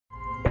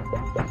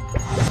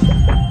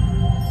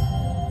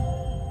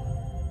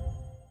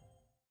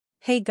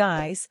Hey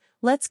guys,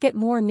 let's get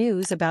more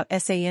news about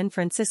San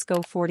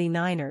Francisco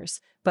 49ers,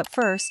 but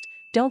first,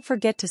 don't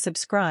forget to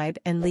subscribe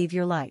and leave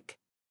your like.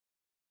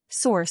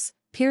 Source: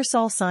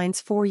 Pearsall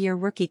signs 4-year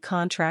rookie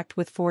contract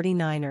with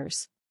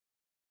 49ers.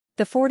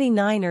 The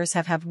 49ers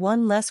have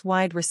one less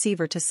wide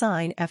receiver to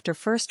sign after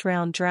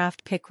first-round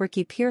draft pick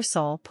Ricky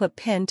Pearsall put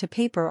pen to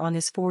paper on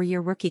his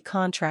 4-year rookie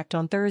contract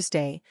on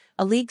Thursday,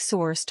 a league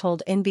source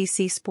told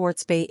NBC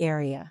Sports Bay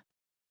Area.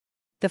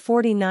 The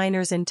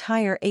 49ers'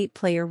 entire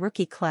 8-player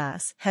rookie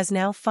class has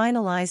now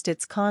finalized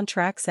its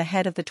contracts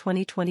ahead of the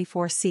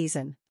 2024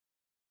 season.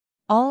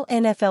 All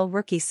NFL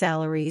rookie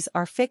salaries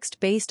are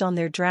fixed based on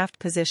their draft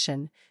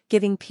position,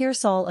 giving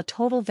Pearsall a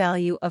total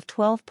value of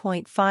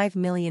 $12.5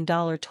 million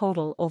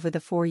total over the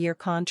 4-year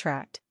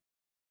contract.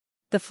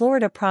 The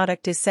Florida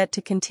product is set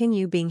to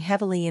continue being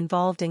heavily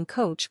involved in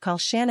Coach Kyle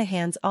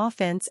Shanahan's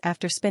offense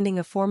after spending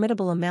a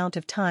formidable amount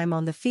of time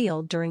on the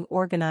field during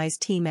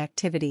organized team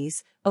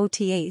activities,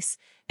 OTAs,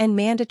 and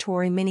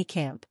mandatory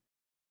minicamp.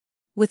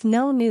 With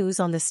no news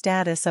on the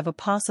status of a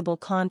possible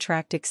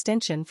contract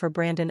extension for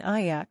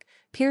Aiyuk,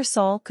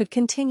 Pearsall could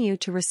continue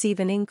to receive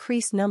an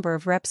increased number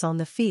of reps on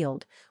the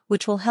field,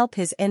 which will help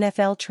his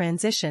NFL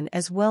transition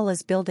as well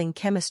as building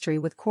chemistry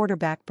with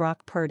quarterback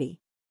Brock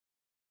Purdy.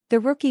 The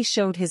rookie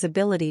showed his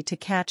ability to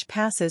catch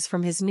passes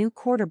from his new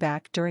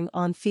quarterback during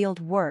on-field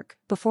work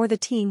before the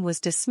team was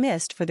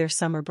dismissed for their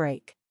summer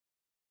break.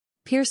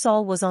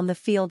 Pearsall was on the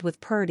field with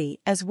Purdy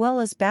as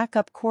well as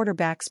backup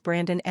quarterbacks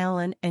Brandon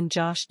Allen and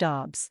Josh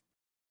Dobbs.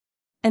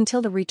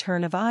 Until the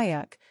return of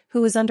Aiyuk,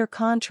 who is under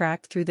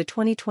contract through the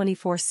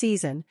 2024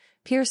 season,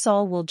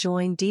 Pearsall will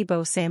join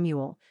Deebo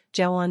Samuel,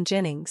 Jawan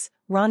Jennings,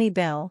 Ronnie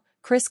Bell,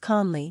 Chris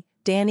Conley,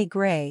 Danny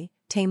Gray,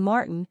 Tay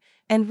Martin,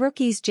 and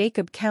rookies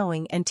Jacob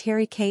Cowing and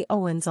Terry K.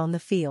 Owens on the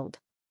field.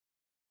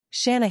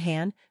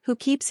 Shanahan, who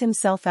keeps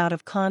himself out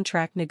of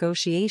contract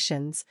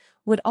negotiations,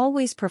 would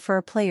always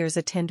prefer players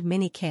attend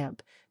minicamp,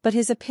 but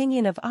his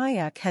opinion of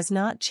Aiyuk has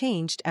not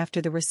changed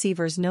after the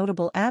receiver's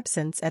notable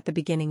absence at the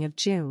beginning of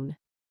June.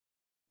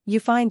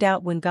 "You find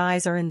out when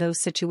guys are in those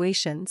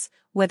situations,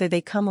 whether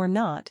they come or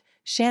not,"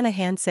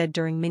 Shanahan said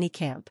during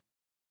minicamp.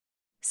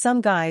 "Some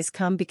guys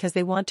come because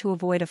they want to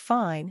avoid a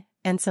fine,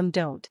 and some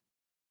don't.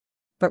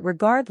 But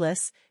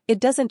regardless, it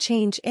doesn't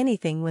change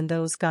anything when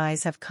those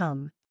guys have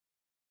come.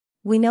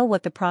 We know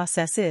what the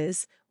process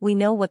is, we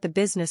know what the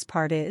business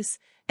part is,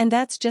 and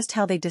that's just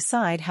how they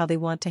decide how they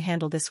want to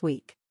handle this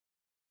week."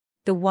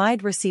 The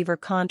wide receiver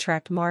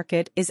contract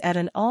market is at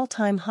an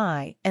all-time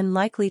high and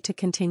likely to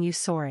continue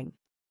soaring.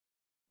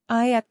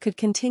 Aiyuk could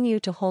continue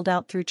to hold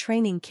out through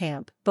training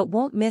camp but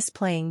won't miss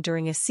playing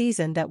during a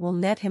season that will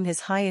net him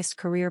his highest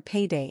career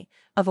payday,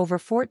 of over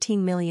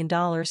 $14 million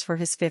for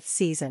his 5th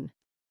season.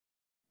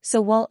 So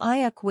while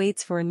Aiyuk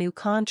waits for a new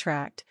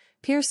contract,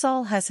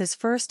 Pearsall has his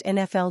first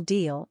NFL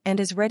deal and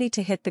is ready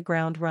to hit the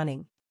ground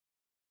running.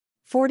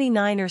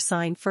 49ers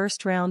sign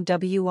first-round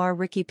WR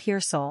Ricky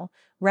Pearsall,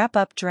 wrap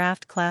up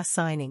draft class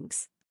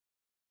signings.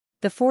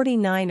 The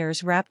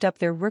 49ers wrapped up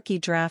their rookie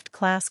draft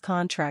class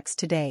contracts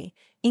today,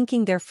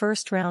 inking their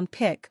first-round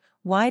pick,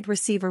 wide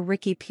receiver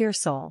Ricky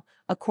Pearsall,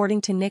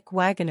 according to Nick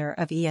Wagoner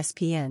of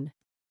ESPN.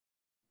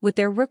 With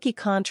their rookie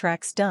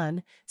contracts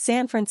done,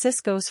 San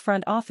Francisco's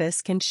front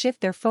office can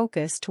shift their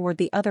focus toward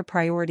the other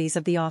priorities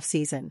of the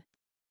offseason.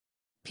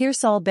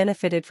 Pearsall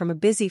benefited from a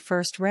busy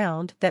first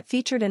round that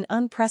featured an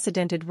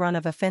unprecedented run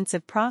of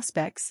offensive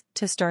prospects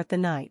to start the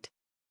night.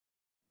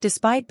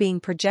 Despite being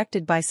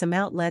projected by some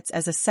outlets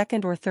as a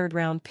 2nd or 3rd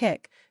round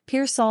pick,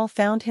 Pearsall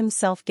found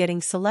himself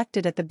getting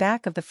selected at the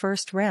back of the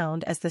first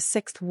round as the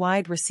 6th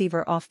wide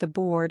receiver off the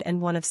board and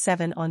one of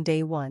 7 on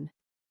day 1.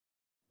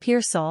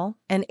 Pearsall,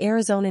 an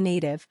Arizona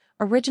native,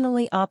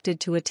 originally opted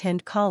to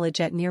attend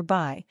college at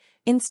nearby,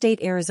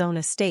 in-state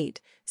Arizona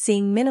State,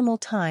 seeing minimal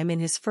time in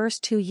his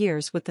first 2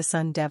 years with the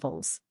Sun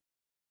Devils.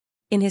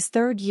 In his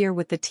 3rd year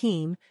with the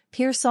team,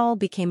 Pearsall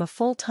became a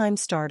full-time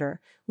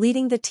starter,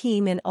 leading the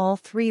team in all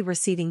 3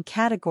 receiving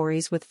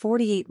categories with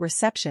 48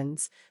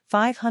 receptions,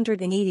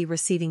 580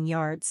 receiving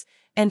yards,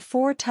 and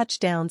 4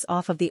 touchdowns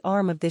off of the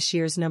arm of this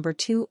year's number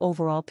 2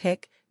 overall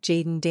pick,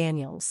 Jaden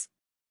Daniels.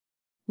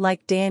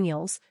 Like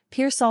Daniels,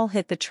 Pearsall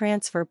hit the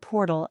transfer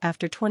portal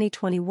after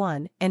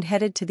 2021 and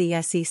headed to the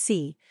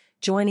SEC,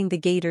 joining the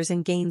Gators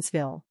in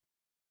Gainesville.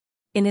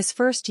 In his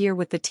first year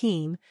with the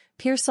team,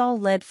 Pearsall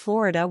led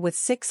Florida with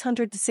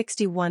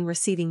 661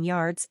 receiving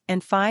yards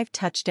and 5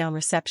 touchdown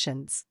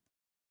receptions.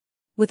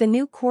 With a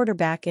new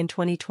quarterback in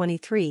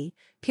 2023,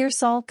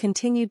 Pearsall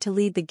continued to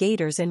lead the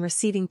Gators in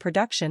receiving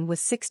production with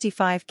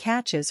 65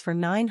 catches for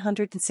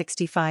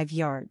 965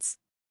 yards.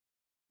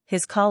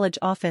 His college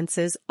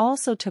offenses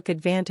also took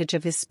advantage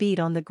of his speed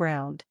on the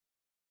ground.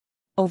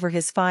 Over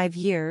his 5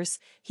 years,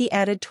 he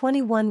added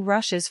 21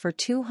 rushes for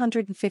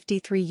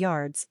 253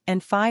 yards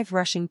and 5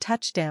 rushing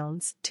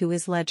touchdowns to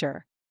his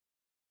ledger.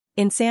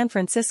 In San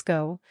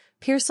Francisco,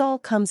 Pearsall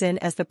comes in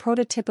as the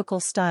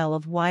prototypical style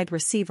of wide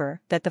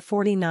receiver that the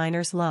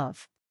 49ers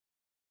love.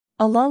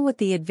 Along with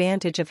the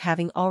advantage of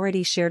having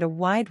already shared a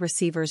wide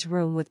receiver's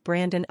room with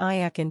Brandon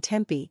Aiyuk in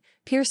Tempe,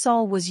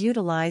 Pearsall was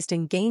utilized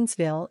in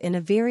Gainesville in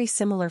a very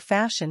similar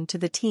fashion to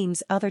the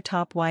team's other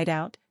top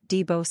wideout,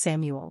 Deebo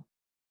Samuel.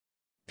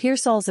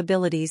 Pearsall's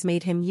abilities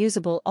made him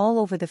usable all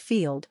over the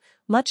field,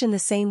 much in the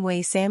same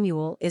way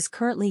Samuel is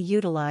currently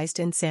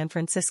utilized in San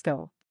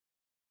Francisco.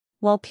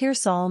 While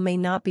Pearsall may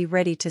not be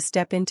ready to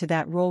step into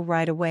that role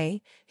right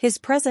away, his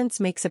presence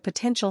makes a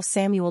potential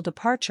Samuel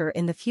departure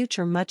in the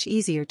future much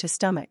easier to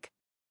stomach.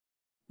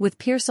 With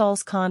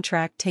Pearsall's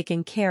contract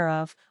taken care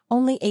of,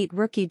 only 8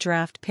 rookie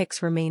draft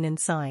picks remain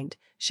unsigned: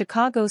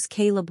 Chicago's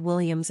Caleb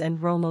Williams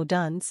and Rome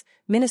Odunze,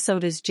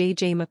 Minnesota's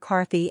J.J.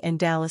 McCarthy and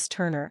Dallas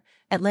Turner,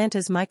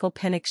 Atlanta's Michael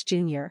Penix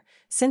Jr.,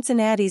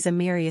 Cincinnati's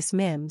Amarius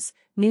Mims,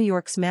 New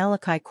York's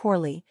Malachi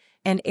Corley,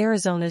 and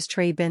Arizona's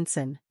Trey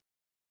Benson.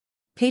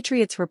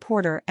 Patriots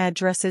reporter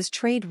addresses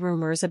trade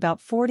rumors about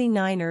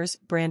 49ers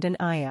Brandon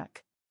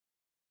Aiyuk.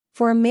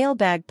 For a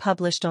mailbag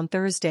published on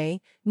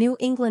Thursday, New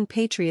England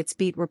Patriots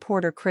beat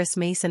reporter Chris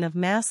Mason of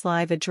Mass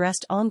Live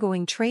addressed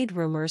ongoing trade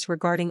rumors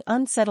regarding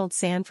unsettled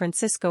San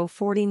Francisco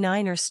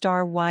 49ers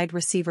star wide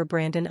receiver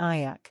Brandon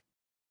Aiyuk.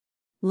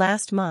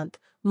 Last month,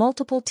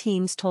 multiple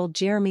teams told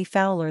Jeremy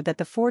Fowler that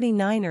the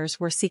 49ers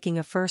were seeking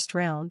a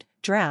first-round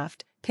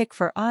draft pick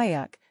for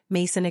Aiyuk,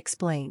 Mason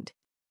explained.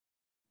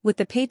 With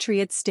the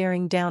Patriots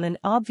staring down an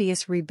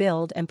obvious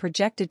rebuild and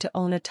projected to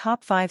own a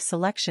top 5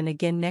 selection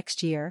again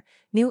next year,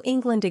 New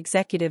England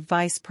Executive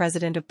Vice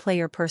President of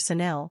Player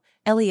Personnel,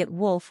 Elliott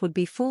Wolf, would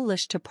be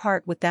foolish to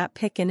part with that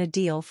pick in a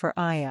deal for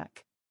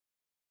Aiyuk.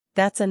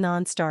 That's a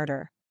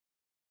non-starter.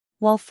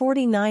 While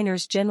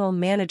 49ers general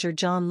manager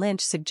John Lynch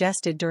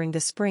suggested during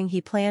the spring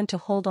he planned to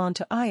hold on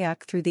to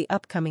Aiyuk through the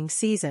upcoming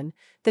season,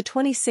 the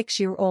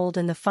 26-year-old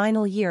in the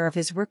final year of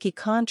his rookie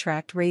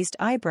contract raised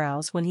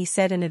eyebrows when he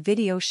said in a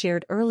video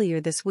shared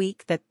earlier this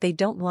week that "they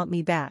don't want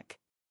me back."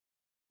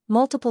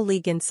 Multiple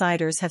league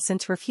insiders have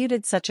since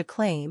refuted such a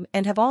claim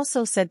and have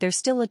also said there's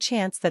still a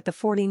chance that the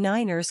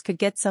 49ers could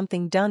get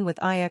something done with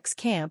Aiyuk's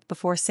camp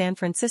before San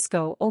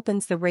Francisco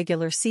opens the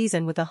regular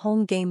season with a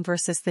home game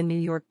versus the New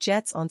York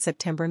Jets on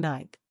September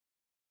 9.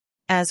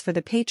 As for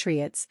the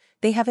Patriots,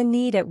 they have a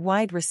need at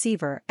wide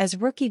receiver as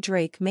rookie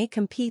Drake May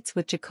competes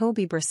with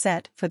Jacoby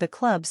Brissett for the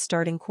club's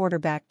starting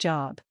quarterback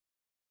job.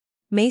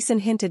 Mason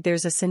hinted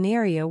there's a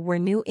scenario where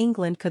New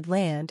England could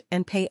land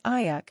and pay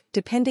Aiyuk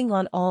depending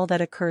on all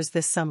that occurs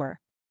this summer.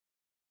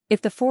 If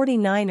the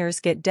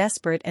 49ers get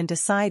desperate and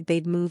decide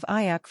they'd move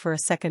Aiyuk for a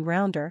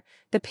second-rounder,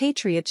 the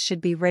Patriots should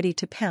be ready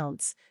to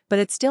pounce, but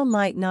it still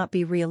might not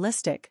be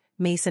realistic,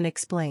 Mason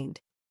explained.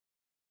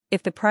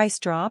 If the price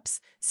drops,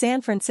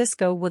 San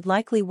Francisco would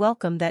likely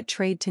welcome that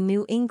trade to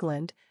New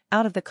England,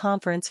 out of the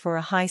conference for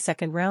a high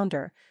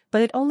second-rounder,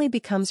 but it only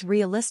becomes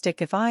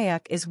realistic if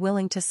Aiyuk is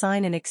willing to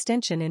sign an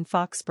extension in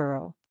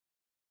Foxborough.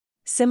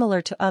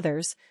 Similar to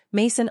others,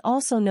 Mason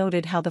also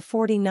noted how the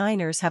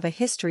 49ers have a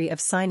history of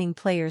signing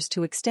players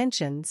to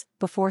extensions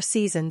before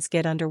seasons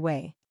get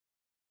underway.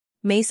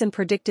 Mason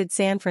predicted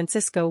San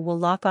Francisco will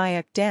lock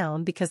Aiyuk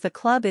down because the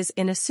club is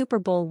in a Super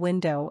Bowl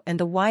window and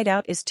the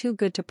wideout is too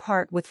good to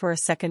part with for a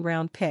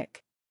second-round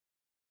pick.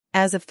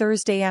 As of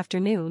Thursday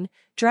afternoon,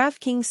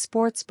 DraftKings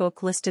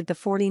Sportsbook listed the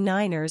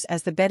 49ers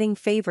as the betting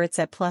favorites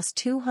at plus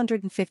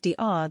 250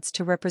 odds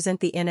to represent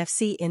the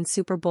NFC in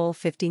Super Bowl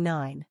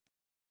 59.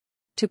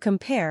 To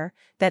compare,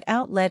 that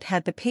outlet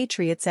had the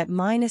Patriots at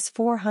minus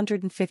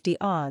 450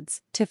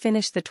 odds to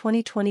finish the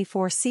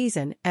 2024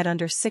 season at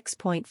under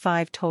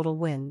 6.5 total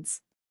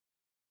wins.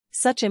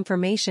 Such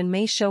information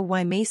may show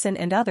why Mason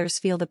and others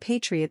feel the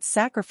Patriots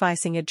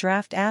sacrificing a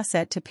draft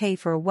asset to pay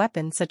for a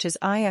weapon such as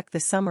Aiyuk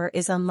this summer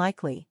is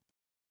unlikely.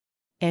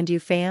 And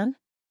you, fan?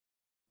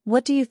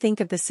 What do you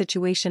think of the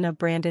situation of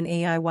Brandon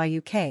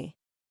Aiyuk?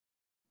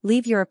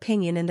 Leave your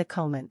opinion in the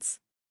comments.